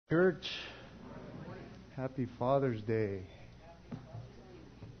Church, happy Father's Day.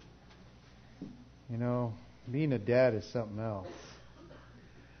 You know, being a dad is something else.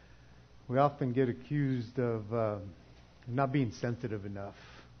 We often get accused of not being sensitive enough.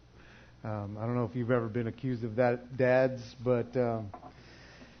 I don't know if you've ever been accused of that, dads, but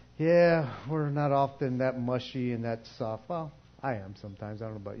yeah, we're not often that mushy and that soft. Well, I am sometimes. I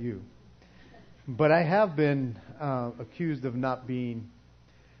don't know about you. But I have been accused of not being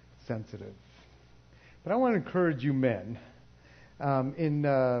sensitive. But I want to encourage you men. In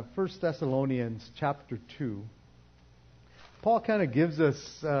 1 Thessalonians chapter 2, Paul kind of gives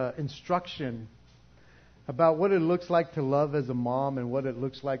us instruction about what it looks like to love as a mom and what it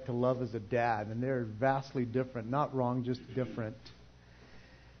looks like to love as a dad. And they're vastly different. Not wrong, just different.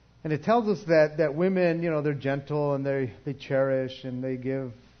 And it tells us that women, they're gentle and they cherish and they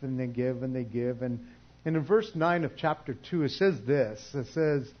give and they give and they give. And in verse 9 of chapter 2, it says this. It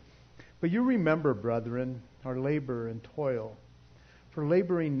says, "But you remember, brethren, our labor and toil, for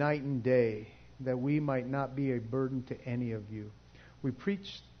laboring night and day, that we might not be a burden to any of you. We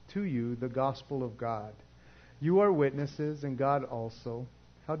preach to you the gospel of God. You are witnesses, and God also,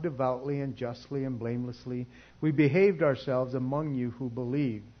 how devoutly and justly and blamelessly we behaved ourselves among you who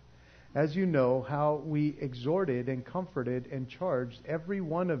believe. As you know, how we exhorted and comforted and charged every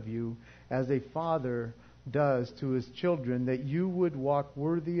one of you as a father does to his children, that you would walk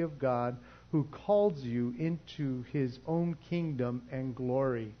worthy of God, who calls you into his own kingdom and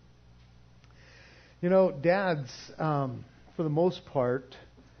glory." Dads, for the most part,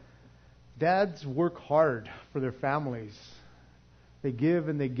 dads work hard for their families. They give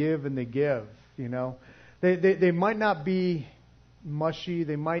and they give and they give, They might not be mushy,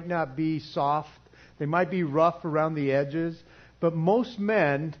 they might not be soft, they might be rough around the edges, but most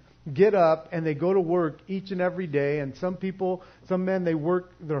men get up and they go to work each and every day, and some men, they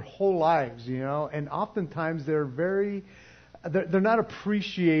work their whole lives, and oftentimes they're not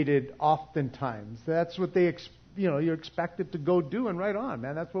appreciated oftentimes. That's what you're expected to go do, and right on,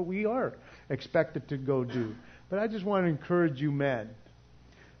 man, that's what we are expected to go do. But I just want to encourage you men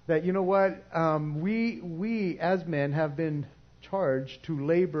that, we as men have been charged to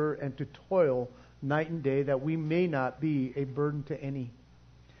labor and to toil night and day, that we may not be a burden to any.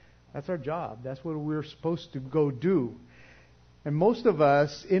 That's our job. That's what we're supposed to go do. And most of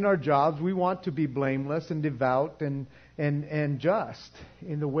us, in our jobs, we want to be blameless and devout and just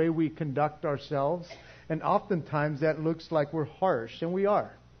in the way we conduct ourselves. And oftentimes that looks like we're harsh, and we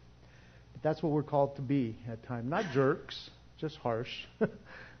are. But that's what we're called to be at times. Not jerks, just harsh,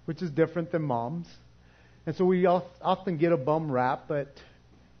 which is different than moms. And so we often get a bum rap, but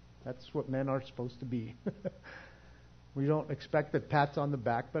that's what men are supposed to be. We don't expect the pats on the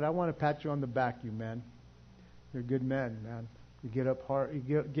back, but I want to pat you on the back, you men. You're good men, man. You get up hard,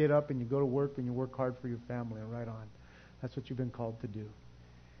 you get up and you go to work and you work hard for your family, and right on. That's what you've been called to do.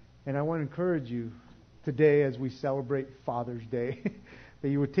 And I want to encourage you today, as we celebrate Father's Day, that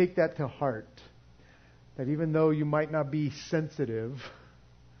you would take that to heart. That even though you might not be sensitive,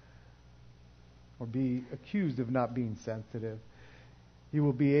 or be accused of not being sensitive, you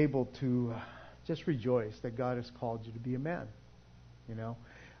will be able to just rejoice that God has called you to be a man.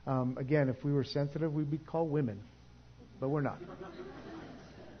 Again, if we were sensitive, we'd be called women. But we're not.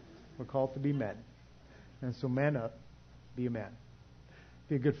 We're called to be men. And so man up, be a man.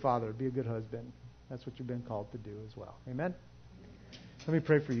 Be a good father, be a good husband. That's what you've been called to do as well. Amen? Let me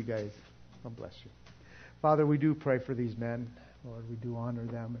pray for you guys. God bless you. Father, we do pray for these men. Lord, we do honor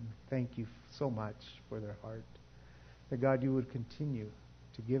them and thank you so much for their heart. That God, you would continue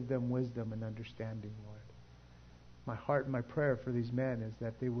to give them wisdom and understanding, Lord. My heart and my prayer for these men is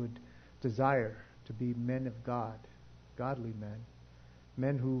that they would desire to be men of God, godly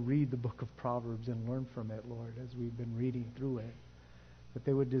men who read the book of Proverbs and learn from it, Lord, as we've been reading through it. That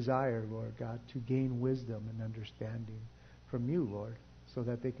they would desire, Lord God, to gain wisdom and understanding from you, Lord, so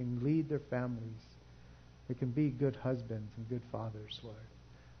that they can lead their families. They can be good husbands and good fathers, Lord.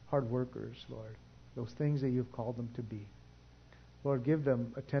 Hard workers, Lord. Those things that you've called them to be. Lord, give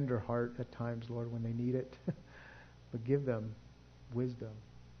them a tender heart at times, Lord, when they need it. But give them wisdom,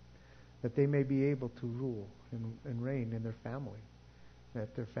 that they may be able to rule and reign in their family.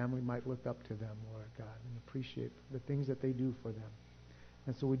 That their family might look up to them, Lord God, and appreciate the things that they do for them.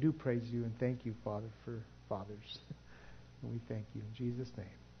 And so we do praise you and thank you, Father, for fathers. And we thank you in Jesus'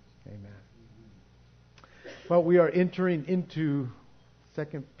 name. Amen. Well, we are entering into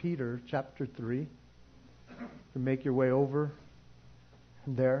 2 Peter chapter 3. To make your way over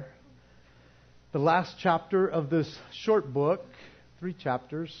there. The last chapter of this short book, 3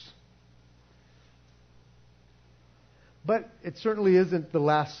 chapters. But it certainly isn't the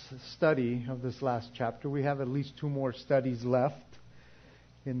last study of this last chapter. We have at least 2 more studies left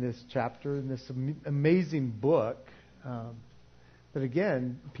in this chapter, in this amazing book. But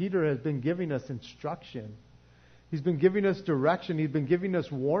again, Peter has been giving us instruction. He's been giving us direction. He's been giving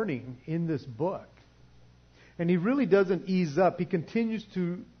us warning in this book. And he really doesn't ease up. He continues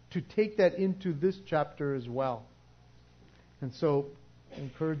to take that into this chapter as well. And so I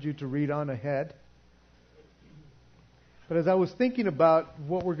encourage you to read on ahead. But as I was thinking about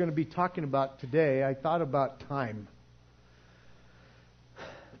what we're going to be talking about today, I thought about time.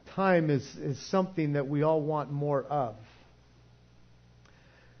 Time is something that we all want more of.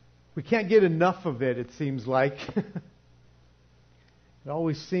 We can't get enough of it, it seems like. It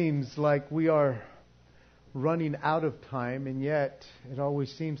always seems like we are running out of time, and yet it always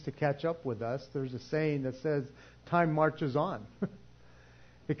seems to catch up with us. There's a saying that says, time marches on.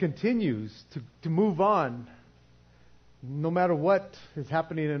 It continues to move on. No matter what is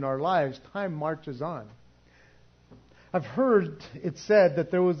happening in our lives, time marches on. I've heard it said that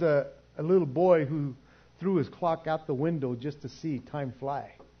there was a little boy who threw his clock out the window just to see time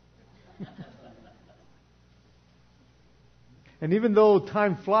fly. And even though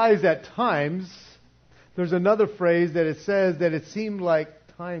time flies at times, there's another phrase that it says that it seemed like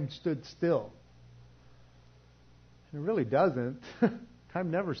time stood still. It really doesn't. Time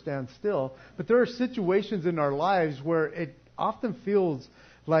never stands still. But there are situations in our lives where it often feels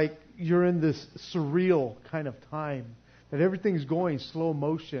like you're in this surreal kind of time. That everything's going slow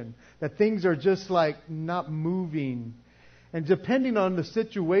motion. That things are just like not moving. And depending on the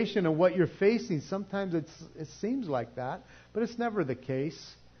situation and what you're facing, sometimes it seems like that. But it's never the case.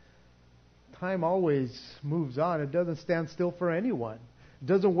 Time always moves on. It doesn't stand still for anyone. It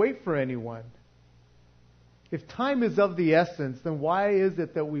doesn't wait for anyone. If time is of the essence, then why is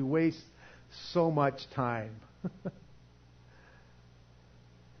it that we waste so much time?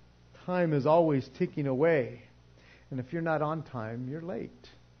 Time is always ticking away. And if you're not on time, you're late.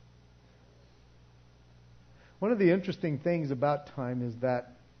 One of the interesting things about time is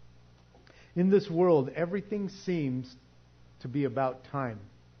that in this world, everything seems to be about time.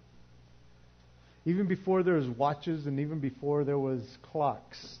 Even before there was watches and even before there was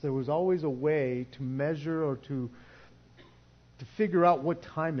clocks, there was always a way to measure or to figure out what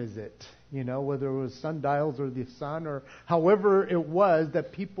time is it. You know, whether it was sundials or the sun or however it was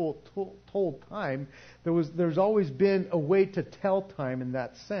that people told time, there's always been a way to tell time in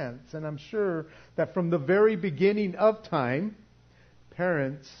that sense. And I'm sure that from the very beginning of time,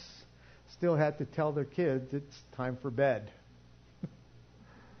 parents still had to tell their kids it's time for bed.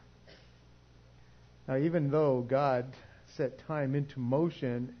 Now, even though God set time into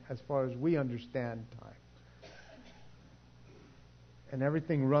motion as far as we understand time, and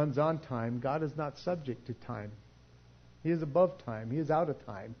everything runs on time, God is not subject to time. He is above time. He is out of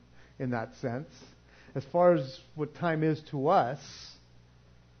time in that sense. As far as what time is to us,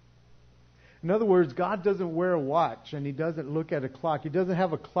 in other words, God doesn't wear a watch and He doesn't look at a clock. He doesn't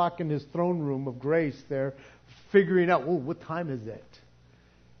have a clock in His throne room of grace there figuring out, what time is it?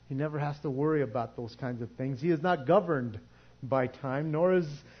 He never has to worry about those kinds of things. He is not governed by time, nor is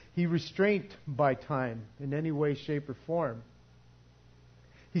He restrained by time in any way, shape, or form.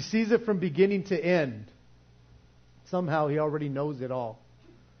 He sees it from beginning to end. Somehow He already knows it all.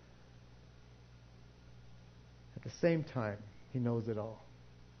 At the same time, He knows it all.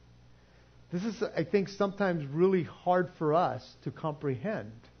 This is, I think, sometimes really hard for us to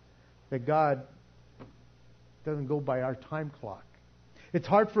comprehend, that God doesn't go by our time clock. It's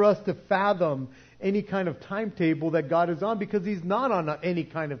hard for us to fathom any kind of timetable that God is on, because He's not on any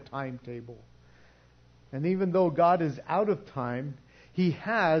kind of timetable. And even though God is out of time, He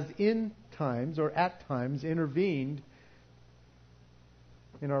has in times or at times intervened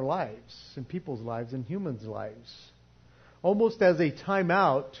in our lives, in people's lives, in humans' lives. Almost as a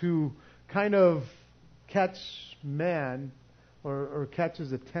timeout to kind of catch man or catch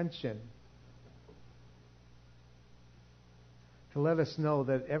his attention. To let us know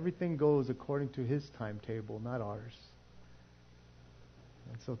that everything goes according to His timetable, not ours.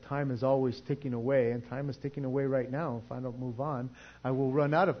 And so time is always ticking away, and time is ticking away right now. If I don't move on, I will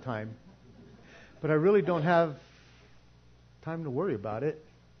run out of time. But I really don't have time to worry about it,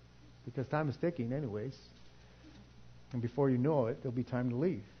 because time is ticking anyways. And before you know it, there'll be time to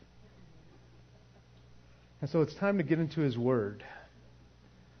leave. And so it's time to get into His Word.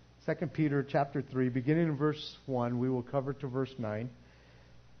 2 Peter chapter 3, beginning in verse 1, we will cover to verse 9.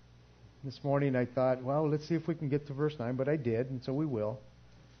 This morning I thought, well, let's see if we can get to verse 9, but I did, and so we will.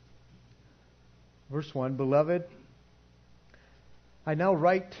 Verse 1, Beloved, I now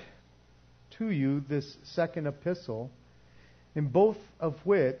write to you this second epistle in both of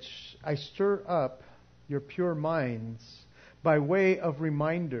which I stir up your pure minds by way of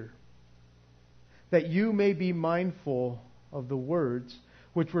reminder, that you may be mindful of the words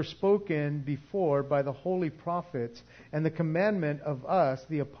which were spoken before by the holy prophets, and the commandment of us,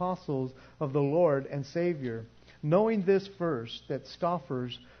 the apostles of the Lord and Savior, knowing this first, that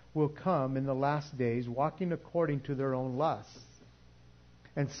scoffers will come in the last days, walking according to their own lusts,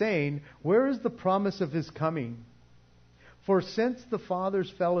 and saying, where is the promise of his coming? For since the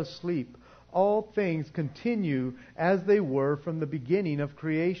fathers fell asleep, all things continue as they were from the beginning of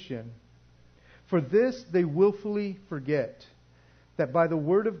creation. For this they willfully forget, that by the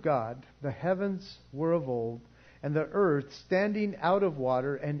word of God the heavens were of old, and the earth standing out of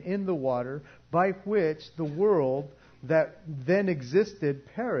water and in the water, by which the world that then existed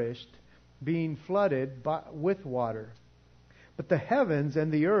perished, being flooded with water. But the heavens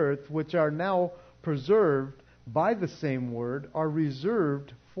and the earth, which are now preserved by the same word, are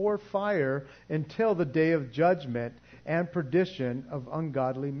reserved for fire until the day of judgment and perdition of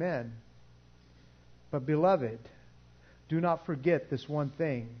ungodly men. But beloved, do not forget this one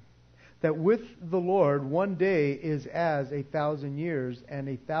thing, that with the Lord 1 day is as 1,000 years, and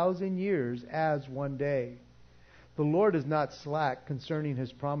 1,000 years as 1 day. The Lord is not slack concerning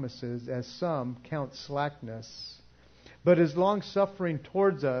his promises, as some count slackness, but is long-suffering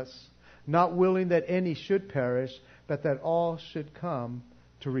towards us, not willing that any should perish, but that all should come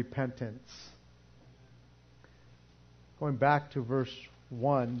to repentance. Going back to verse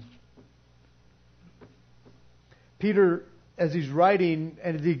 1. Peter, as he's writing,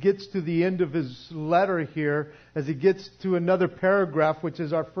 and as he gets to the end of his letter here, as he gets to another paragraph, which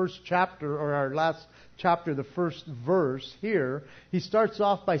is our first chapter, or our last chapter, the first verse here, he starts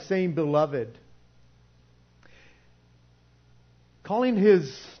off by saying, beloved. Calling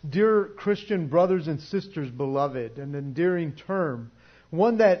his dear Christian brothers and sisters beloved, an endearing term.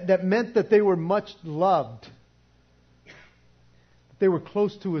 One that meant that they were much loved. They were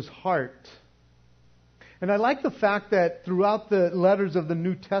close to his heart. And I like the fact that throughout the letters of the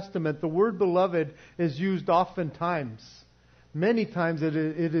New Testament, the word beloved is used oftentimes. Many times it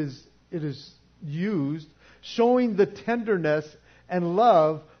is used, showing the tenderness and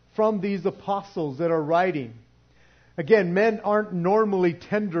love from these apostles that are writing. Again, men aren't normally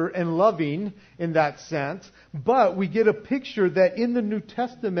tender and loving in that sense, but we get a picture that in the New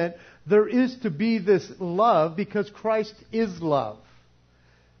Testament there is to be this love because Christ is love.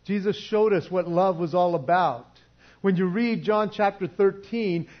 Jesus showed us what love was all about. When you read John chapter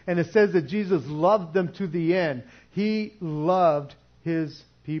 13 and it says that Jesus loved them to the end, He loved His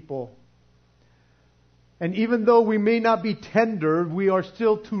people. And even though we may not be tender, we are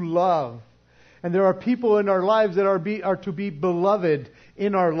still to love. And there are people in our lives that are to be beloved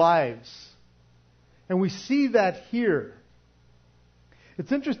in our lives. And we see that here.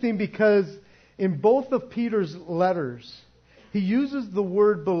 It's interesting because in both of Peter's letters, he uses the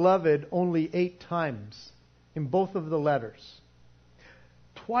word beloved only 8 times in both of the letters.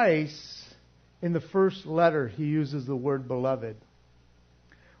 Twice in the first letter he uses the word beloved.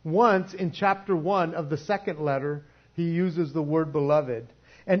 Once in chapter 1 of the second letter he uses the word beloved.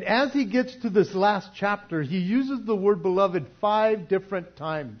 And as he gets to this last chapter, he uses the word beloved 5 different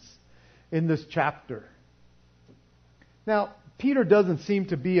times in this chapter. Now, Peter doesn't seem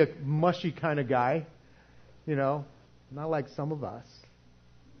to be a mushy kind of guy, not like some of us.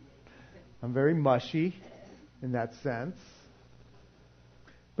 I'm very mushy in that sense.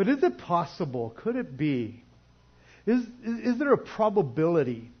 But is it possible? Could it be? Is there a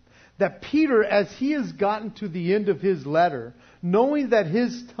probability that Peter, as he has gotten to the end of his letter, knowing that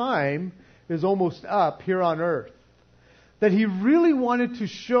his time is almost up here on earth, that he really wanted to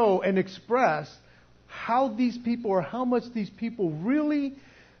show and express how these people, or how much these people really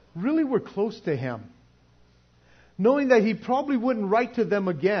were close to him? Knowing that he probably wouldn't write to them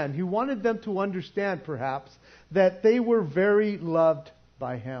again, he wanted them to understand, perhaps, that they were very loved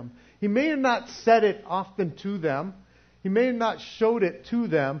by him. He may have not said it often to them. He may have not showed it to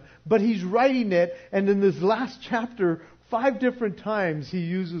them, but he's writing it, and in this last chapter, 5 different times he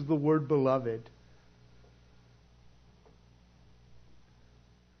uses the word beloved.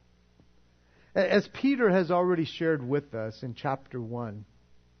 As Peter has already shared with us in chapter 1,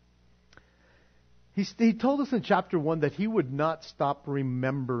 he told us in chapter 1 that he would not stop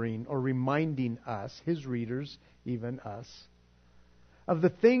remembering or reminding us, his readers, even us, of the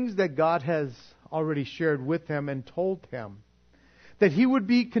things that God has already shared with him and told him. That he would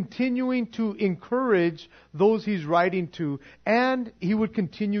be continuing to encourage those he's writing to, and he would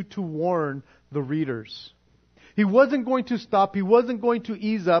continue to warn the readers. He wasn't going to stop. He wasn't going to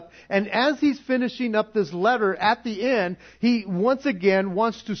ease up. And as he's finishing up this letter at the end, he once again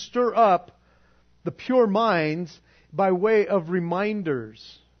wants to stir up the pure minds by way of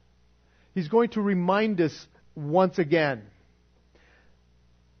reminders. He's going to remind us once again.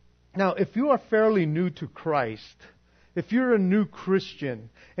 Now, if you are fairly new to Christ, if you're a new Christian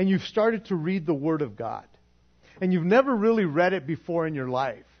and you've started to read the Word of God, and you've never really read it before in your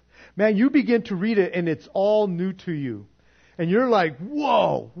life, man, you begin to read it and it's all new to you. And you're like,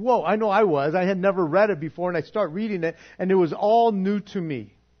 whoa, I know I was. I had never read it before, and I start reading it and it was all new to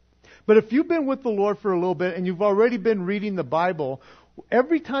me. But if you've been with the Lord for a little bit and you've already been reading the Bible,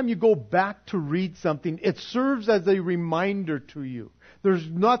 every time you go back to read something, it serves as a reminder to you. There's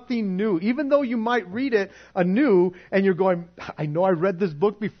nothing new. Even though you might read it anew and you're going, I know I read this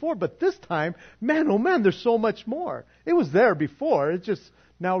book before, but this time, man, oh man, there's so much more. It was there before. It's just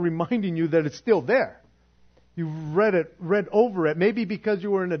now reminding you that it's still there. You've read over it, maybe because you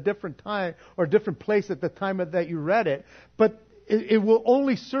were in a different time or different place at the time that you read it, but it will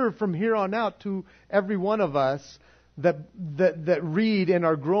only serve from here on out to every one of us that read and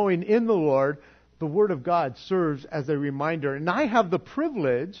are growing in the Lord. The Word of God serves as a reminder. And I have the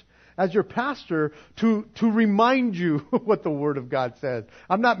privilege, as your pastor, to remind you what the Word of God says.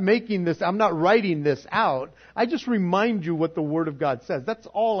 I'm not writing this out. I just remind you what the Word of God says. That's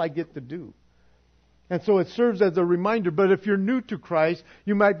all I get to do. And so it serves as a reminder. But if you're new to Christ,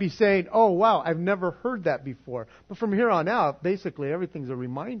 you might be saying, oh, wow, I've never heard that before. But from here on out, basically everything's a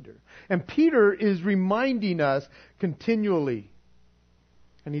reminder. And Peter is reminding us continually.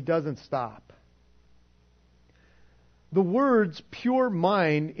 And he doesn't stop. The words pure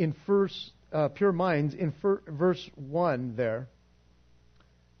minds in verse 1 there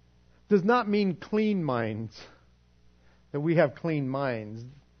does not mean clean minds, that we have clean minds.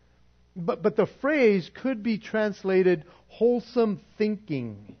 But the phrase could be translated wholesome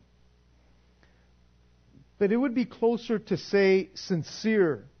thinking. But it would be closer to say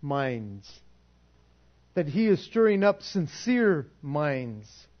sincere minds. That he is stirring up sincere minds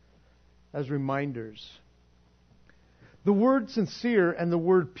as reminders. The word sincere and the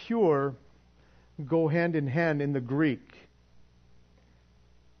word pure go hand in hand in the Greek.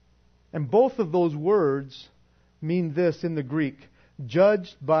 And both of those words mean this in the Greek: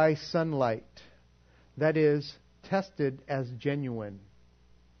 judged by sunlight. That is, tested as genuine.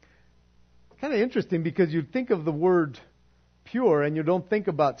 Kind of interesting, because you think of the word pure and you don't think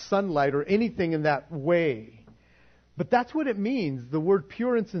about sunlight or anything in that way. But that's what it means. The word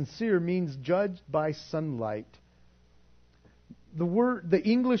pure and sincere means judged by sunlight. The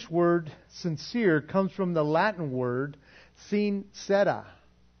English word sincere comes from the Latin word sincera.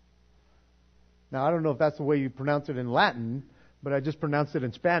 Now, I don't know if that's the way you pronounce it in Latin, but I just pronounced it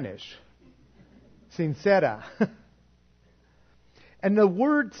in Spanish. Sincera. And the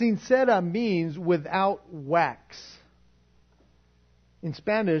word sincera means without wax. In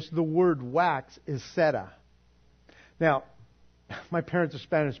Spanish, the word wax is cera. Now, my parents are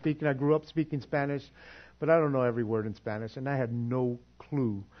Spanish speaking. I grew up speaking Spanish, but I don't know every word in Spanish, and I had no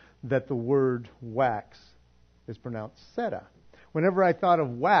clue that the word wax is pronounced cera. Whenever I thought of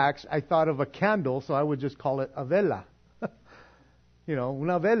wax, I thought of a candle, so I would just call it a vela.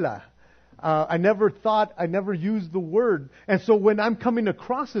 Una vela. I never used the word. And so when I'm coming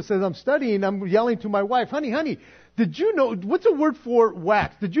across this as I'm studying, I'm yelling to my wife, honey, did you know, what's the word for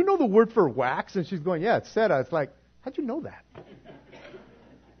wax? Did you know the word for wax? And she's going, yeah, it's cera. It's like, how'd you know that?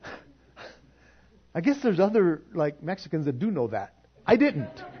 I guess there's other, Mexicans that do know that. I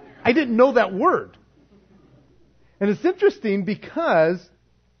didn't. I didn't know that word. And it's interesting because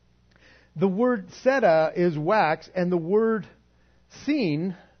the word cera is wax, and the word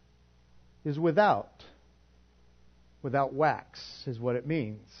sin is without. Without wax is what it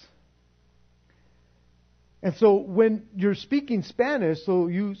means. And so when you're speaking Spanish, so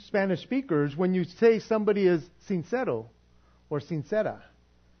you Spanish speakers, when you say somebody is sincero or sincera,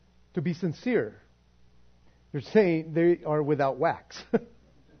 to be sincere, you're saying they are without wax.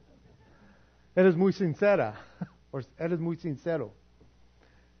 Eres muy sincera. Or eres muy sincero.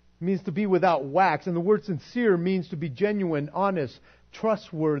 It means to be without wax. And the word sincere means to be genuine, honest,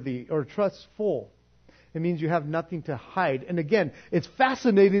 trustworthy, or trustful. It means you have nothing to hide. And again, it's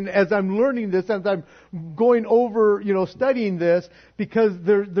fascinating as I'm learning this, as I'm going over, studying this, because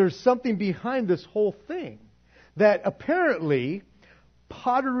there's something behind this whole thing. That apparently,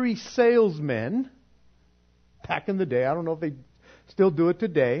 pottery salesmen, back in the day, I don't know if they still do it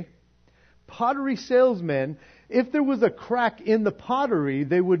today, pottery salesmen, if there was a crack in the pottery,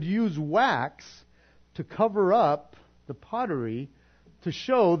 they would use wax to cover up the pottery to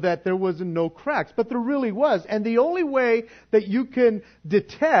show that there was no cracks, but there really was. And the only way that you can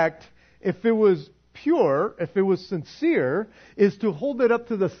detect if it was pure, if it was sincere, is to hold it up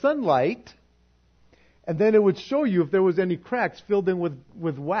to the sunlight, and then it would show you if there was any cracks filled in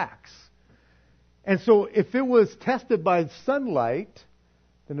with wax. And so if it was tested by sunlight,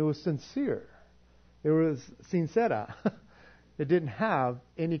 then it was sincere. It was sincera. It didn't have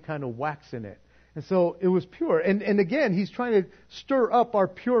any kind of wax in it. And so it was pure. And again, he's trying to stir up our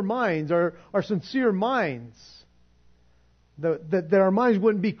pure minds, our sincere minds. That our minds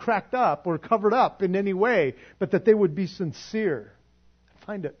wouldn't be cracked up or covered up in any way, but that they would be sincere.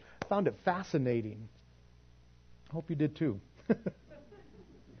 I found it fascinating. I hope you did too.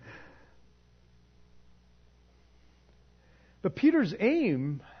 But Peter's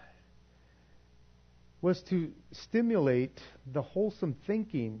aim was to stimulate the wholesome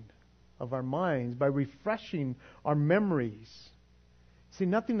thinking of our minds by refreshing our memories. See,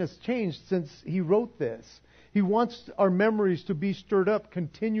 nothing has changed since he wrote this. He wants our memories to be stirred up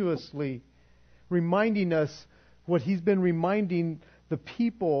continuously, reminding us what he's been reminding the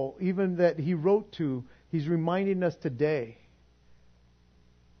people, even that he wrote to. He's reminding us today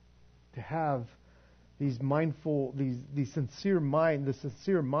to have these sincere mind, the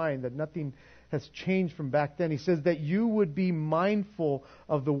sincere mind, that nothing has changed from back then. He says that you would be mindful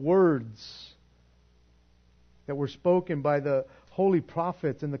of the words that were spoken by the holy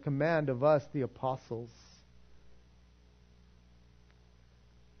prophets in the command of us, the apostles.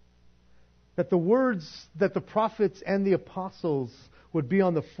 That the words that the prophets and the apostles would be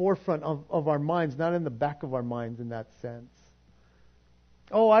on the forefront of our minds, not in the back of our minds in that sense.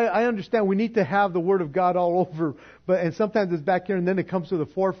 Oh, I understand we need to have the Word of God all over, and sometimes it's back here and then it comes to the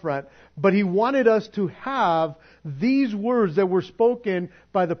forefront. But he wanted us to have these words that were spoken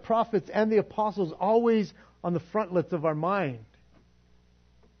by the prophets and the apostles always on the frontlets of our mind.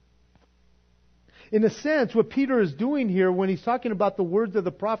 In a sense, what Peter is doing here when he's talking about the words of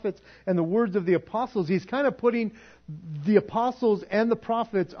the prophets and the words of the apostles, he's kind of putting the apostles and the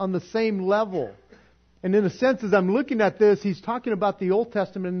prophets on the same level. And in a sense, as I'm looking at this, he's talking about the Old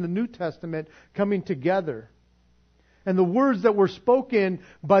Testament and the New Testament coming together. And the words that were spoken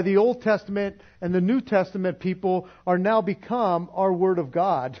by the Old Testament and the New Testament people are now become our Word of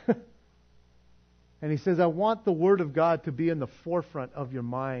God. And he says, I want the Word of God to be in the forefront of your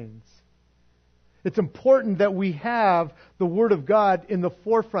minds. It's important that we have the Word of God in the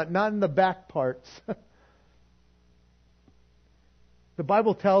forefront, not in the back parts. The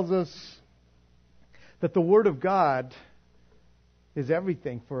Bible tells us that the Word of God is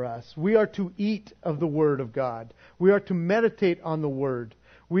everything for us. We are to eat of the Word of God. We are to meditate on the Word.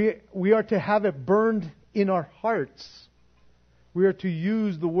 We are to have it burned in our hearts. We are to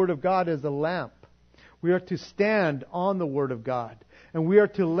use the Word of God as a lamp. We are to stand on the Word of God. And we are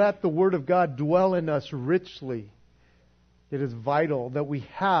to let the Word of God dwell in us richly. It is vital that we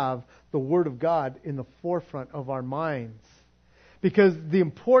have the Word of God in the forefront of our minds. Because the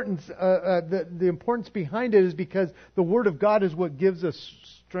importance behind it is because the Word of God is what gives us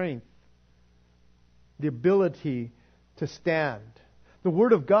strength, the ability to stand. The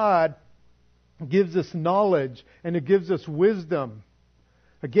Word of God gives us knowledge and it gives us wisdom.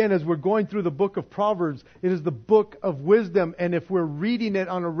 Again, as we're going through the book of Proverbs, it is the book of wisdom. And if we're reading it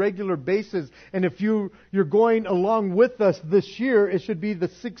on a regular basis, and if you're going along with us this year, it should be the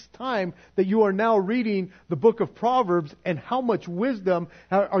 6th time that you are now reading the book of Proverbs. And how much wisdom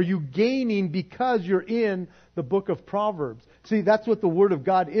are you gaining because you're in the book of Proverbs? See, that's what the Word of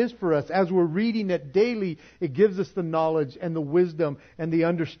God is for us. As we're reading it daily, it gives us the knowledge and the wisdom and the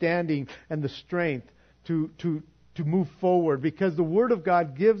understanding and the strength to move forward, because the Word of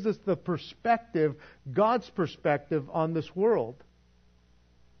God gives us the perspective, God's perspective on this world.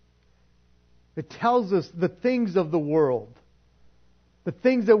 It tells us the things of the world, the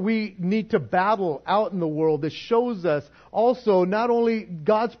things that we need to battle out in the world. It shows us also not only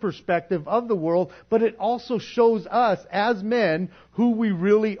God's perspective of the world, but it also shows us as men who we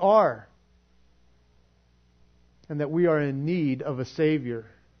really are, and that we are in need of a Savior.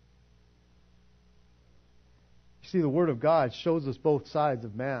 See, the Word of God shows us both sides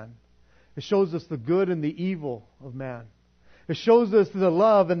of man. It shows us the good and the evil of man. It shows us the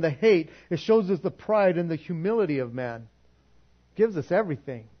love and the hate. It shows us the pride and the humility of man. It gives us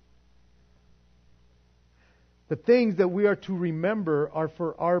everything. The things that we are to remember are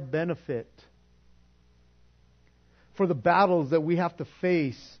for our benefit, for the battles that we have to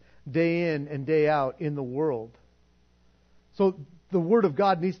face day in and day out in the world. So the Word of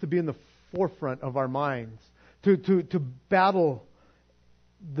God needs to be in the forefront of our minds. To battle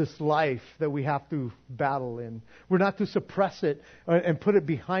this life that we have to battle in. We're not to suppress it and put it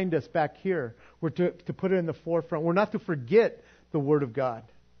behind us back here. We're to put it in the forefront. We're not to forget the Word of God.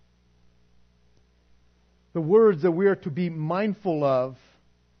 The words that we are to be mindful of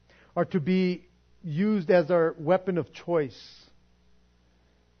are to be used as our weapon of choice.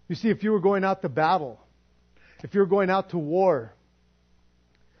 You see, if you were going out to battle, if you're going out to war,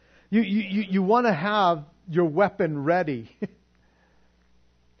 you want to have your weapon ready.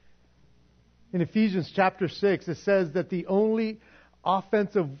 In Ephesians chapter 6, it says that the only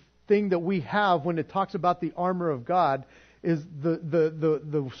offensive thing that we have when it talks about the armor of God is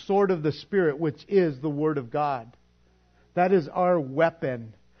the sword of the Spirit, which is the Word of God. That is our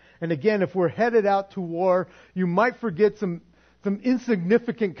weapon. And again, if we're headed out to war, you might forget some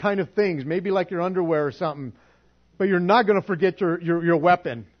insignificant kind of things, maybe like your underwear or something, but you're not going to forget your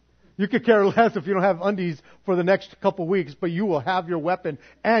weapon. You could care less if you don't have undies for the next couple weeks, but you will have your weapon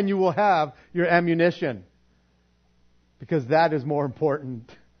and you will have your ammunition. Because that is more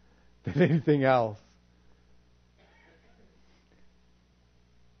important than anything else.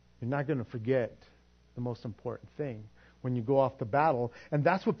 You're not going to forget the most important thing when you go off to battle. And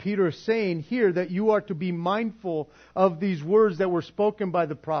that's what Peter is saying here, that you are to be mindful of these words that were spoken by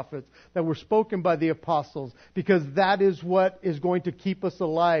the prophets, that were spoken by the apostles, because that is what is going to keep us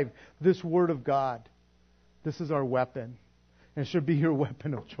alive, this Word of God. This is our weapon, and it should be your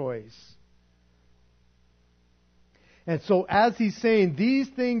weapon of choice. And so as he's saying, these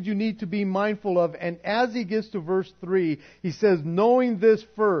things you need to be mindful of, and as he gets to verse 3, he says, knowing this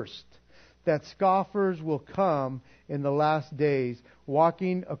first, that scoffers will come in the last days,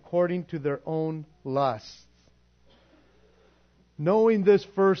 walking according to their own lusts. Knowing this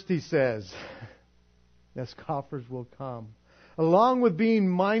first, he says, that scoffers will come. Along with being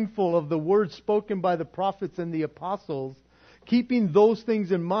mindful of the words spoken by the prophets and the apostles, keeping those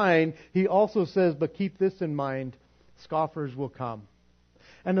things in mind, he also says, but keep this in mind, scoffers will come.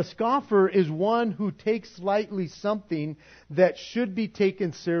 And a scoffer is one who takes lightly something that should be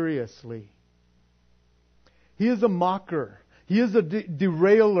taken seriously. He is a mocker. He is a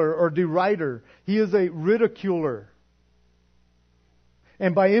derailer or derider. He is a ridiculer.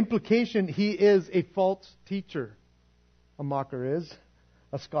 And by implication, he is a false teacher. A mocker is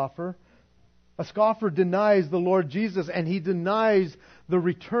a scoffer. A scoffer denies the Lord Jesus, and he denies the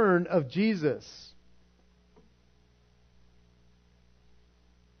return of Jesus.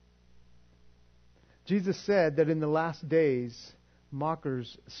 Jesus said that in the last days,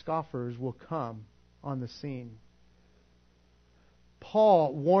 mockers, scoffers will come on the scene.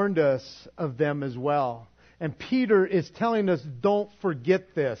 Paul warned us of them as well. And Peter is telling us, don't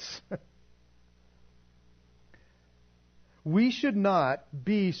forget this. We should not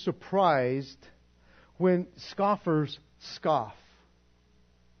be surprised when scoffers scoff.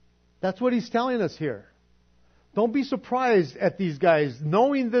 That's what he's telling us here. Don't be surprised at these guys,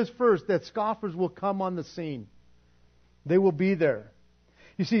 knowing this first, that scoffers will come on the scene. They will be there.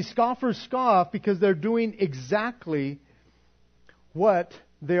 You see, scoffers scoff because they're doing exactly what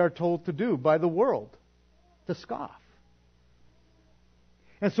they are told to do by the world, to scoff.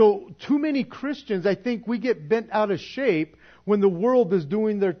 And so, too many Christians, I think, we get bent out of shape when the world is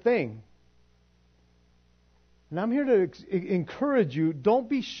doing their thing. And I'm here to encourage you, don't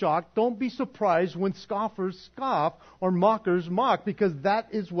be shocked, don't be surprised when scoffers scoff or mockers mock, because that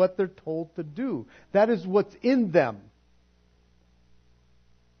is what they're told to do. That is what's in them.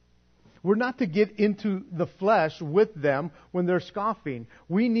 We're not to get into the flesh with them when they're scoffing.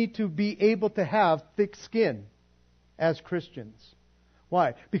 We need to be able to have thick skin as Christians.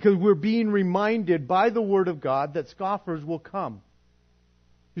 Why? Because we're being reminded by the Word of God that scoffers will come.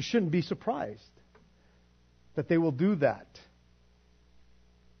 You shouldn't be surprised that they will do that.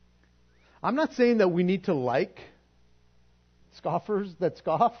 I'm not saying that we need to like scoffers that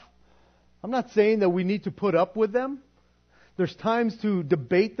scoff. I'm not saying that we need to put up with them. There's times to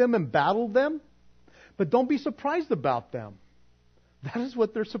debate them and battle them. But don't be surprised about them. That is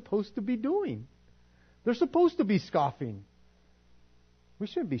what they're supposed to be doing. They're supposed to be scoffing. We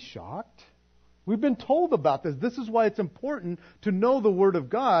shouldn't be shocked. We've been told about this. This is why it's important to know the Word of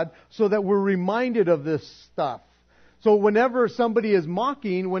God so that we're reminded of this stuff. So whenever somebody is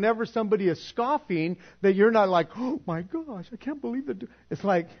mocking, whenever somebody is scoffing, that you're not like, oh my gosh, I can't believe that. It's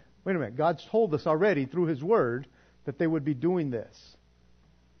like, wait a minute, God's told us already through His Word that they would be doing this.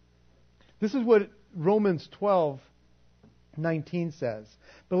 This is what Romans 12:19 says.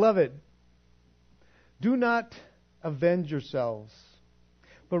 Beloved, do not avenge yourselves,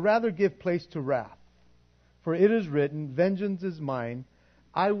 but rather give place to wrath. For it is written, vengeance is mine,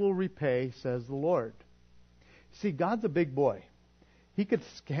 I will repay, says the Lord. See, God's a big boy.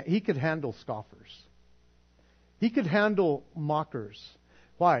 he could handle scoffers. He could handle mockers.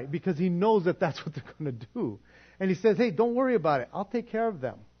 Why? Because he knows that that's what they're going to do. And he says, hey, don't worry about it. I'll take care of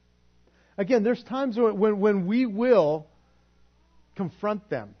them. Again, there's times when we will confront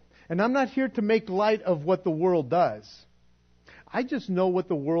them. And I'm not here to make light of what the world does. I just know what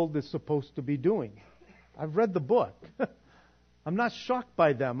the world is supposed to be doing. I've read the book. I'm not shocked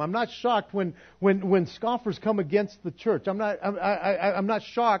by them. I'm not shocked when scoffers come against the church. I'm not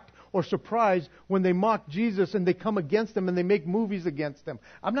shocked or surprised when they mock Jesus and they come against him and they make movies against him.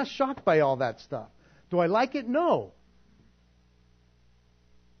 I'm not shocked by all that stuff. Do I like it? No.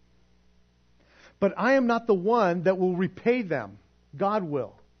 But I am not the one that will repay them. God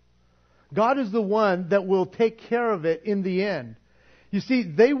will. God is the one that will take care of it in the end. You see,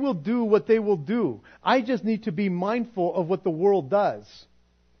 they will do what they will do. I just need to be mindful of what the world does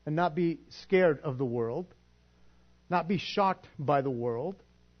and not be scared of the world, not be shocked by the world.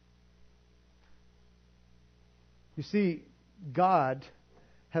 You see, God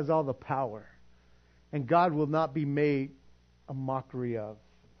has all the power, and God will not be made a mockery of.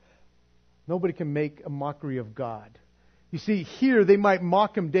 Nobody can make a mockery of God. You see, here they might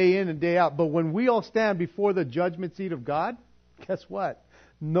mock him day in and day out, but when we all stand before the judgment seat of God, guess what?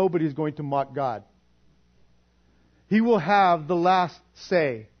 Nobody's going to mock God. He will have the last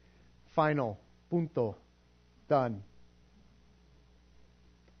say. Final. Punto. Done.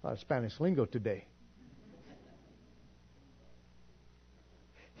 A lot of Spanish lingo today.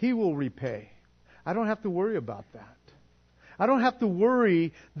 He will repay. I don't have to worry about that. I don't have to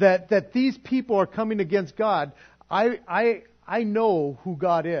worry that these people are coming against God. I know who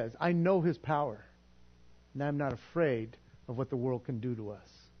God is. I know His power. And I'm not afraid of what the world can do to us.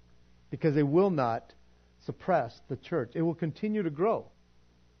 Because they will not suppress the church. It will continue to grow.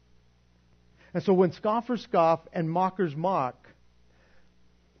 And so when scoffers scoff and mockers mock,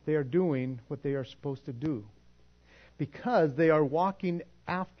 they are doing what they are supposed to do. Because they are walking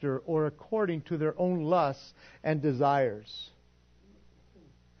after or according to their own lusts and desires.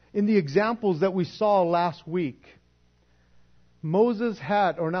 In the examples that we saw last week,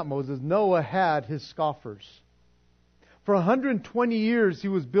 Noah had his scoffers. For 120 years he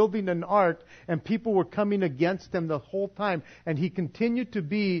was building an ark and people were coming against him the whole time, and he continued to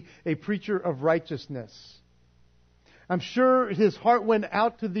be a preacher of righteousness. I'm sure his heart went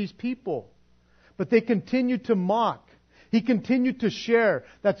out to these people, but they continued to mock. He continued to share.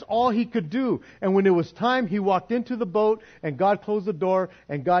 That's all he could do. And when it was time, he walked into the boat and God closed the door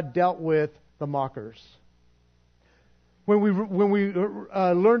and God dealt with the mockers. When we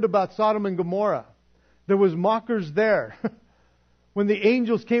learned about Sodom and Gomorrah, there was mockers there. When the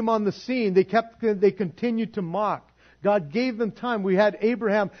angels came on the scene, they continued to mock. God gave them time. We had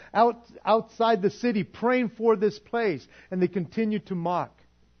Abraham outside the city praying for this place, and they continued to mock.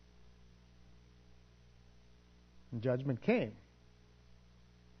 And judgment came.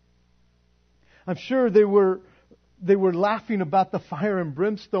 I'm sure they were laughing about the fire and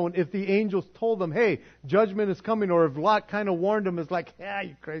brimstone if the angels told them, hey, judgment is coming, or if Lot kind of warned them, it's like,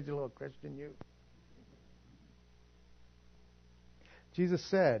 you crazy little Christian, you. Jesus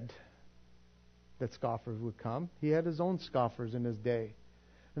said that scoffers would come. He had his own scoffers in his day.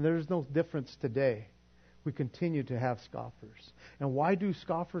 And there is no difference today. We continue to have scoffers. And why do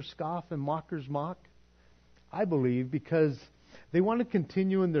scoffers scoff and mockers mock? I believe because they want to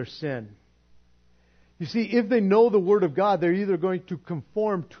continue in their sin. You see, if they know the Word of God, they're either going to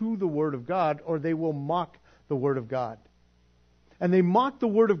conform to the Word of God or they will mock the Word of God. And they mock the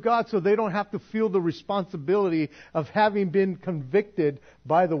Word of God so they don't have to feel the responsibility of having been convicted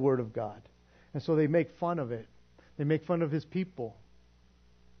by the Word of God. And so they make fun of it. They make fun of His people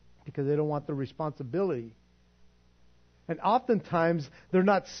because they don't want the responsibility. And oftentimes, they're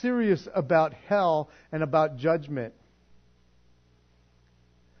not serious about hell and about judgment.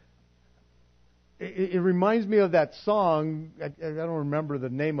 It reminds me of that song. I don't remember the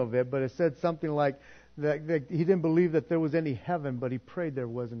name of it, but it said something like that he didn't believe that there was any heaven, but he prayed there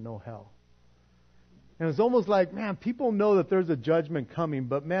wasn't no hell. And it's almost like, man, people know that there's a judgment coming,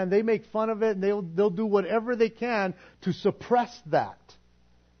 but man, they make fun of it and they'll do whatever they can to suppress that.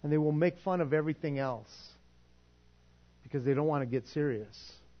 And they will make fun of everything else because they don't want to get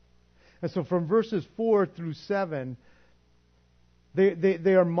serious. And so from verses 4 through 7,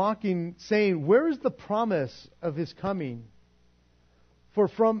 they are mocking, saying, where is the promise of His coming? For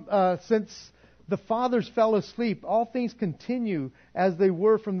since the fathers fell asleep, all things continue as they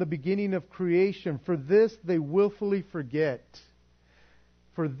were from the beginning of creation. For this they willfully forget.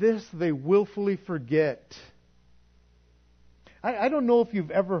 For this they willfully forget. I don't know if you've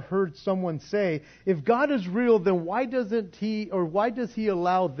ever heard someone say, if God is real, then why does He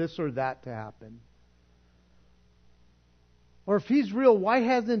allow this or that to happen? Or if He's real, why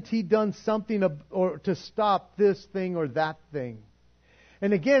hasn't He done something or to stop this thing or that thing?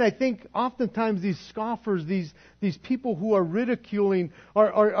 And again, I think oftentimes these scoffers, these people who are ridiculing,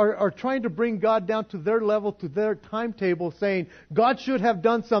 are trying to bring God down to their level, to their timetable, saying, God should have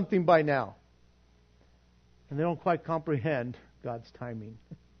done something by now. And they don't quite comprehend God's timing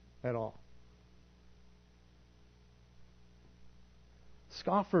at all.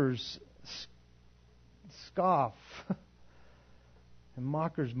 Scoffers scoff, and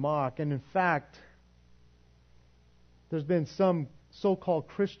mockers mock. And in fact, there's been some so-called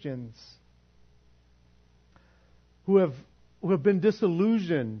Christians who have been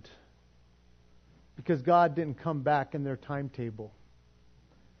disillusioned because God didn't come back in their timetable.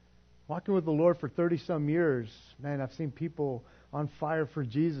 Walking with the Lord for 30-some years, man, I've seen people on fire for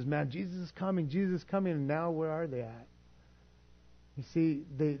Jesus. Man, Jesus is coming, and now where are they at? You see,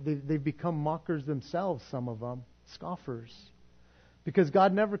 they've become mockers themselves, some of them, scoffers, because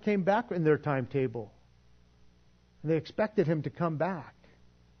God never came back in their timetable. And they expected Him to come back.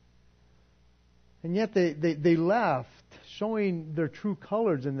 And yet they left, showing their true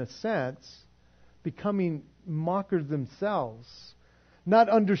colors in a sense, becoming mockers themselves, not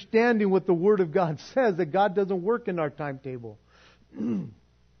understanding what the Word of God says, that God doesn't work in our timetable.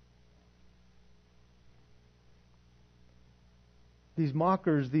 These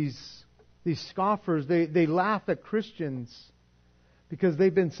mockers, these scoffers, they laugh at Christians because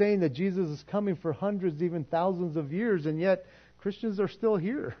they've been saying that Jesus is coming for hundreds, even thousands of years, and yet Christians are still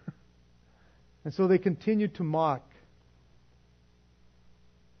here. And so they continue to mock.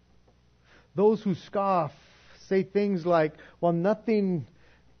 Those who scoff say things like, well, nothing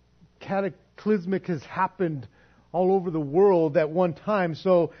cataclysmic has happened all over the world at one time,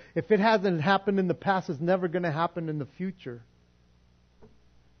 so if it hasn't happened in the past, it's never going to happen in the future.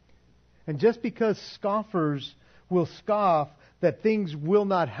 And just because scoffers will scoff that things will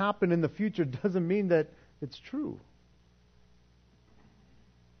not happen in the future doesn't mean that it's true.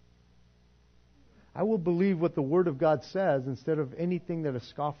 I will believe what the Word of God says instead of anything that a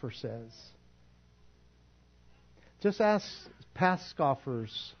scoffer says. Just ask past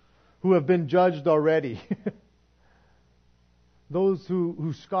scoffers who have been judged already. Those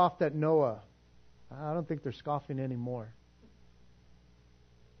who scoffed at Noah, I don't think they're scoffing anymore.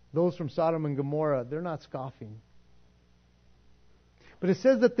 Those from Sodom and Gomorrah, they're not scoffing. But it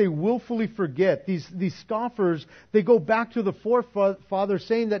says that they willfully forget. These scoffers, they go back to the forefathers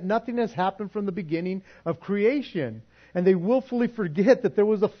saying that nothing has happened from the beginning of creation. And they willfully forget that there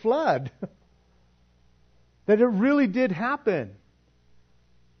was a flood. That it really did happen.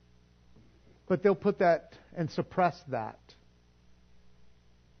 But they'll put that and suppress that.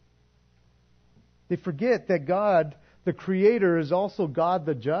 They forget that God, the Creator, is also God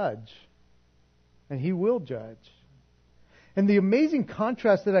the Judge. And He will judge. And the amazing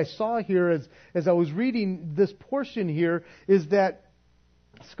contrast that I saw here as I was reading this portion here is that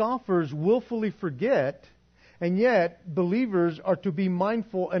scoffers willfully forget, and yet believers are to be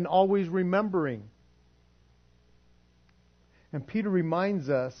mindful and always remembering. And Peter reminds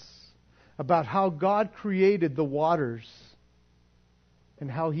us about how God created the waters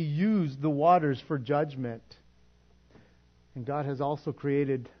and how He used the waters for judgment. And God has also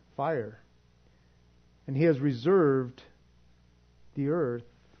created fire. And He has reserved the earth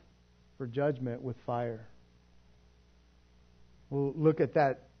for judgment with fire. We'll look at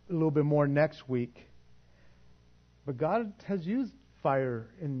that a little bit more next week. But God has used fire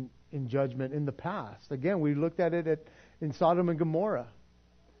in judgment in the past. Again, we looked at it in Sodom and Gomorrah.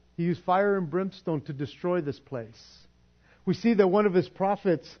 He used fire and brimstone to destroy this place. We see that one of His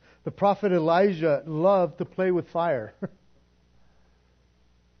prophets, the prophet Elijah, loved to play with fire.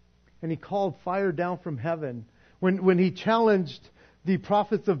 And he called fire down from heaven. When he challenged the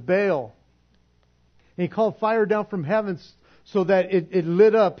prophets of Baal, and he called fire down from heaven so that it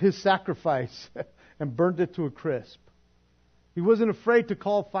lit up his sacrifice and burned it to a crisp. He wasn't afraid to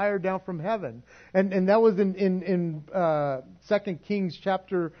call fire down from heaven. And that was in 2 Kings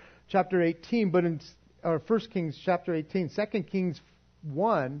chapter 18, but in 1 Kings chapter 18, 2 Kings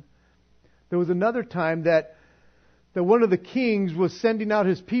 1, there was another time that one of the kings was sending out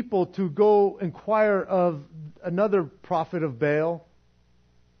his people to go inquire of another prophet of Baal.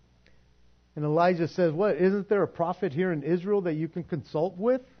 And Elijah says, what, isn't there a prophet here in Israel that you can consult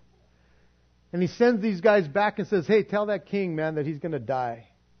with? And he sends these guys back and says, hey, tell that king, man, that he's going to die.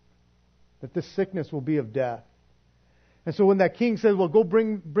 That this sickness will be of death. And so when that king says, well, go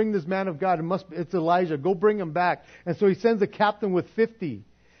bring this man of God, it's Elijah, go bring him back. And so he sends a captain with 50.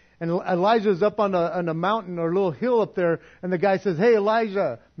 And Elijah's up on a mountain or a little hill up there, and the guy says, hey,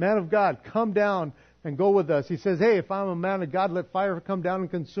 Elijah, man of God, come down and go with us. He says, hey, if I'm a man of God, let fire come down and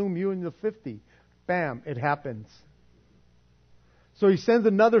consume you and the 50. Bam, it happens. So he sends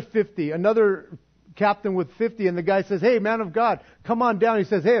another 50, another captain with 50, and the guy says, hey, man of God, come on down. He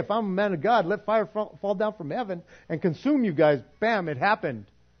says, hey, if I'm a man of God, let fire fall down from heaven and consume you guys. Bam, it happened.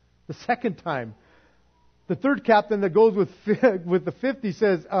 The second time. The third captain that goes with the 50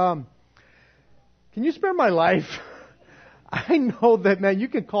 says, can you spare my life? I know that, man, you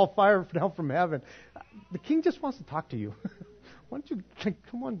can call fire down from heaven. The king just wants to talk to you. Why don't you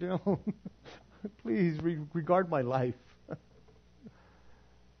come on down? Please regard my life.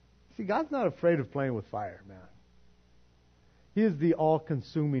 See, God's not afraid of playing with fire, man. He is the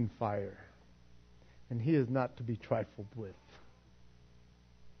all-consuming fire. And He is not to be trifled with.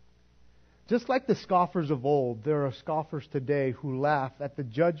 Just like the scoffers of old, there are scoffers today who laugh at the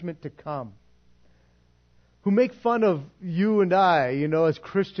judgment to come. Who make fun of you and I, as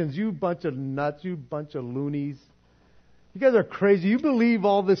Christians. You bunch of nuts, you bunch of loonies. You guys are crazy. You believe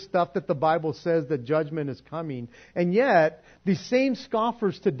all this stuff that the Bible says that judgment is coming. And yet, these same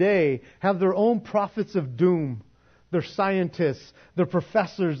scoffers today have their own prophets of doom. They're scientists, they're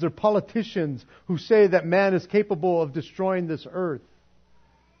professors, they're politicians who say that man is capable of destroying this earth.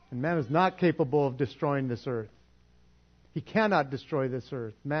 And man is not capable of destroying this earth. He cannot destroy this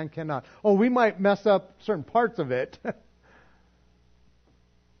earth. Man cannot. Oh, we might mess up certain parts of it.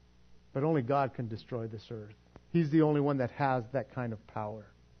 But only God can destroy this earth. He's the only one that has that kind of power.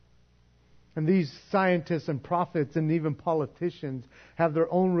 And these scientists and prophets and even politicians have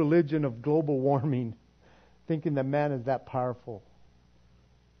their own religion of global warming, thinking that man is that powerful.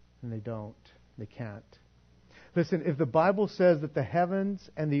 And they don't. They can't. Listen, if the Bible says that the heavens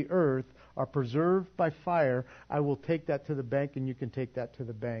and the earth are preserved by fire, I will take that to the bank, and you can take that to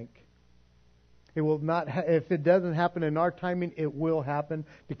the bank. It will not. If it doesn't happen in our timing, it will happen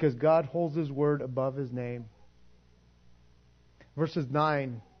because God holds His word above His name. Verses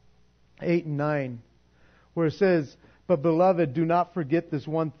 8 and 9, where it says, "But beloved, do not forget this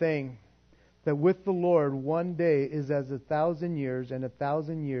one thing, that with the Lord 1 day is as 1,000 years, and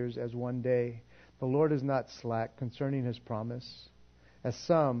 1,000 years as 1 day. The Lord is not slack concerning His promise, as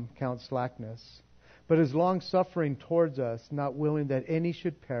some count slackness, but is long-suffering towards us, not willing that any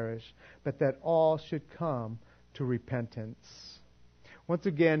should perish, but that all should come to repentance." Once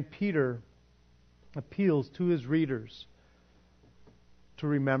again, Peter appeals to his readers to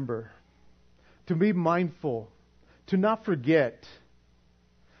remember, to be mindful, to not forget.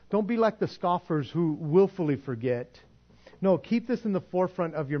 Don't be like the scoffers who willfully forget. No, keep this in the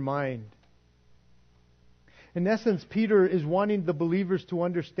forefront of your mind. In essence, Peter is wanting the believers to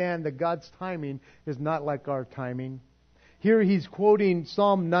understand that God's timing is not like our timing. Here he's quoting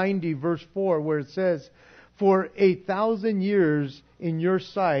Psalm 90, verse 4, where it says, "For 1,000 years in your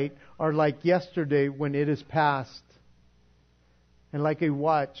sight are like yesterday when it is past, and like a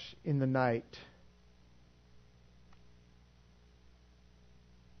watch in the night."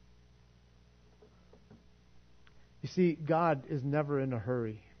 You see, God is never in a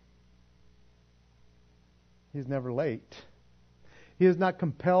hurry. He's never late. He is not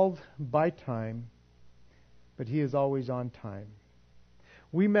compelled by time, but He is always on time.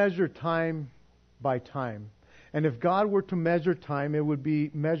 We measure time by time. And if God were to measure time, it would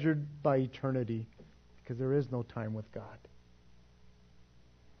be measured by eternity, because there is no time with God.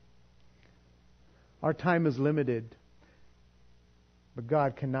 Our time is limited, but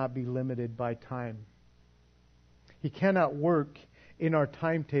God cannot be limited by time. He cannot work in our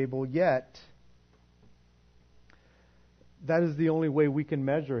timetable, yet that is the only way we can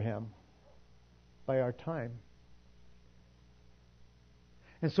measure Him, by our time.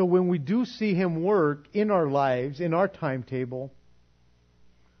 And so when we do see Him work in our lives, in our timetable,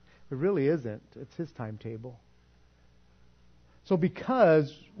 it really isn't. It's His timetable. So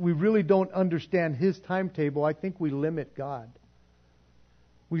because we really don't understand His timetable, I think we limit God.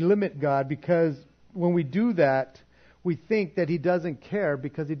 We limit God because when we do that, we think that He doesn't care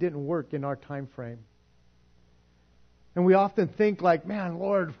because He didn't work in our time frame. And we often think like, man,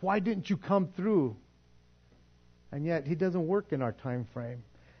 Lord, why didn't you come through? And yet He doesn't work in our time frame.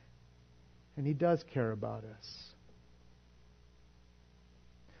 And He does care about us.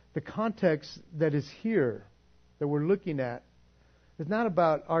 The context that is here, that we're looking at, is not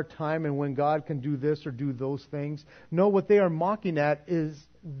about our time and when God can do this or do those things. No, what they are mocking at is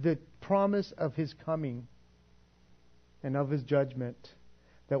the promise of His coming and of His judgment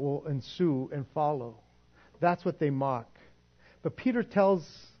that will ensue and follow. That's what they mock. But Peter tells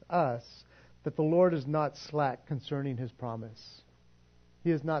us that the Lord is not slack concerning His promise.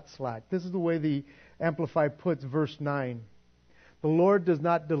 He is not slack. This is the way the Amplified puts verse 9. The Lord does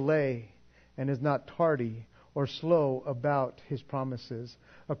not delay and is not tardy or slow about His promises,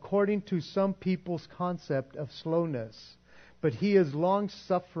 according to some people's concept of slowness. But He is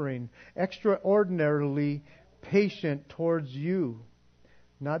long-suffering, extraordinarily patient towards you,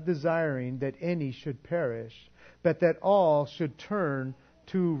 not desiring that any should perish, but that all should turn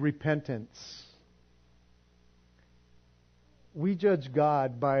to repentance. We judge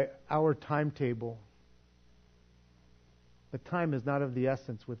God by our timetable. But time is not of the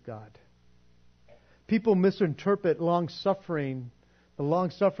essence with God. People misinterpret long-suffering, the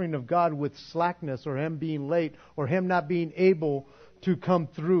long-suffering of God with slackness or Him being late or Him not being able to come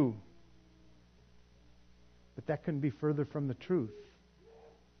through. But that couldn't be further from the truth.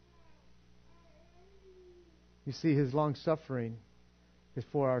 You see, His long-suffering is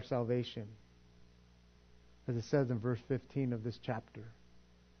for our salvation, as it says in verse 15 of this chapter,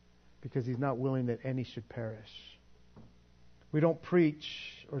 because He's not willing that any should perish. We don't preach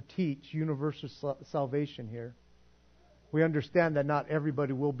or teach universal salvation here. We understand that not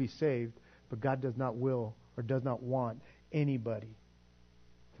everybody will be saved, but God does not will or does not want anybody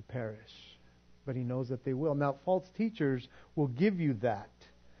to perish. But He knows that they will. Now, false teachers will give you that.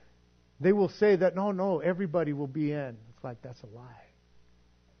 They will say that, no, everybody will be in. It's like, that's a lie.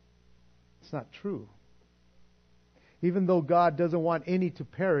 It's not true. Even though God doesn't want any to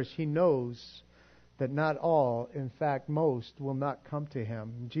perish, He knows that not all, in fact most, will not come to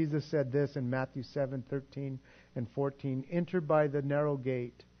Him. Jesus said this in Matthew 7:13 and 14, "Enter by the narrow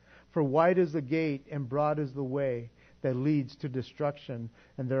gate, for wide is the gate and broad is the way that leads to destruction,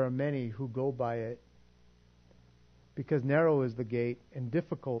 and there are many who go by it. Because narrow is the gate and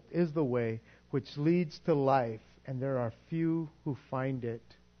difficult is the way which leads to life, and there are few who find it."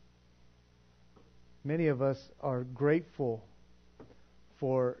 Many of us are grateful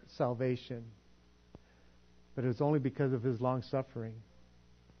for salvation, but it's only because of His long suffering.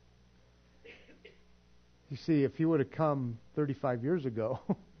 You see, if He would have come 35 years ago,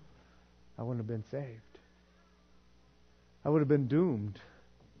 I wouldn't have been saved. I would have been doomed.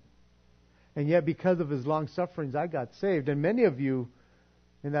 And yet, because of His long sufferings, I got saved. And many of you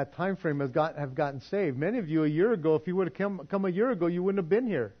in that time frame have gotten saved. Many of you a year ago, if you would have come a year ago, you wouldn't have been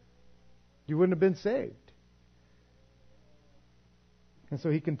here. You wouldn't have been saved. And so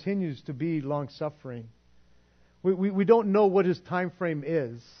He continues to be long suffering. We don't know what His time frame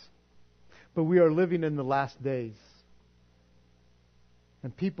is, but we are living in the last days.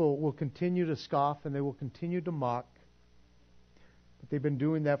 And people will continue to scoff and they will continue to mock. But they've been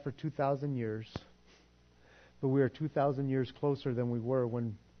doing that for 2,000 years. But we are 2,000 years closer than we were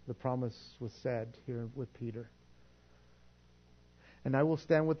when the promise was said here with Peter. And I will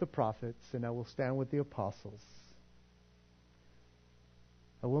stand with the prophets and I will stand with the apostles.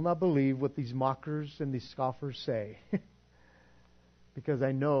 I will not believe what these mockers and these scoffers say. Because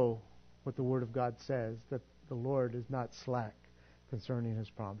I know what the Word of God says, that the Lord is not slack concerning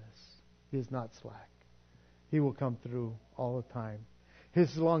His promise. He is not slack. He will come through all the time.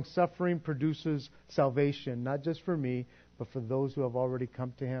 His long suffering produces salvation, not just for me, but for those who have already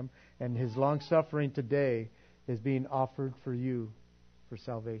come to Him. And His long suffering today is being offered for you for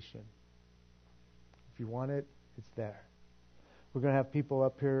salvation. If you want it, it's there. We're going to have people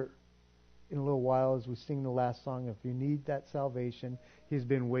up here in a little while as we sing the last song. If you need that salvation, He's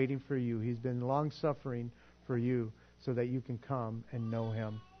been waiting for you. He's been long suffering for you so that you can come and know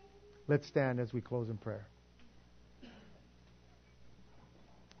Him. Let's stand as we close in prayer.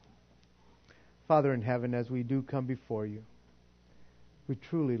 Father in heaven, as we do come before You, we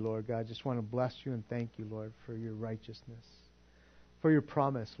truly, Lord God, just want to bless You and thank You, Lord, for Your righteousness. For Your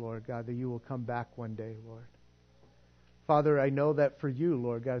promise, Lord God, that You will come back one day, Lord. Father, I know that for You,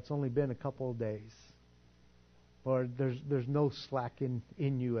 Lord God, it's only been a couple of days. Lord, there's no slack in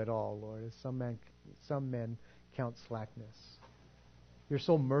You at all, Lord, as some men count slackness. You're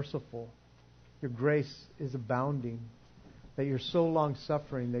so merciful. Your grace is abounding, that You're so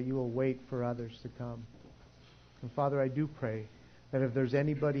long-suffering that You will wait for others to come. And Father, I do pray that if there's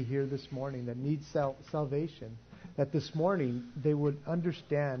anybody here this morning that needs salvation, that this morning they would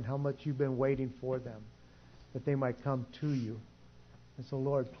understand how much You've been waiting for them, that they might come to You. And so,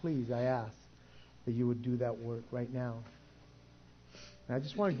 Lord, please, I ask that You would do that work right now. And I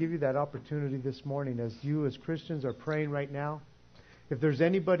just want to give You that opportunity this morning as you as Christians are praying right now. If there's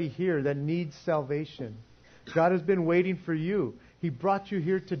anybody here that needs salvation, God has been waiting for you. He brought you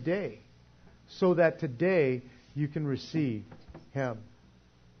here today so that today you can receive Him.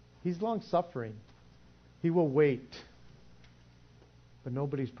 He's long-suffering. He will wait. But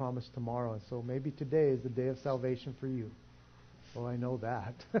nobody's promised tomorrow. And so maybe today is the day of salvation for you. Oh, I know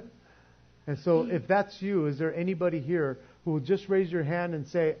that. And so if that's you, is there anybody here who will just raise your hand and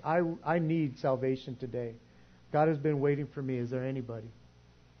say, I need salvation today? God has been waiting for me. Is there anybody?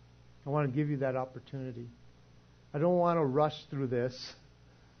 I want to give you that opportunity. I don't want to rush through this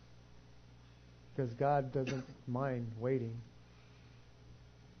because God doesn't mind waiting.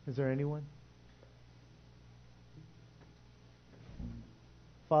 Is there anyone?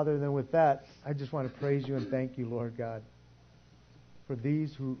 Father, then with that, I just want to praise you and thank you, Lord God, for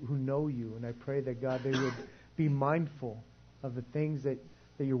these who know you. And I pray that, God, they would be mindful of the things that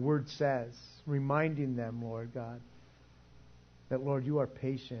your word says, reminding them, Lord God, that, Lord, you are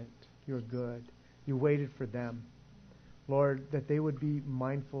patient, you're good, you waited for them. Lord, that they would be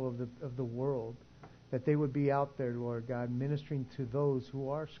mindful of the world, that they would be out there, Lord God, ministering to those who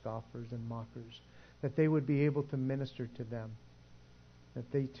are scoffers and mockers, that they would be able to minister to them, that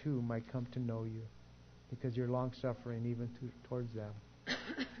they too might come to know you, because you're long-suffering even towards them.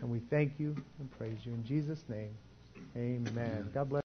 And we thank you and praise you. In Jesus' name, amen. God bless.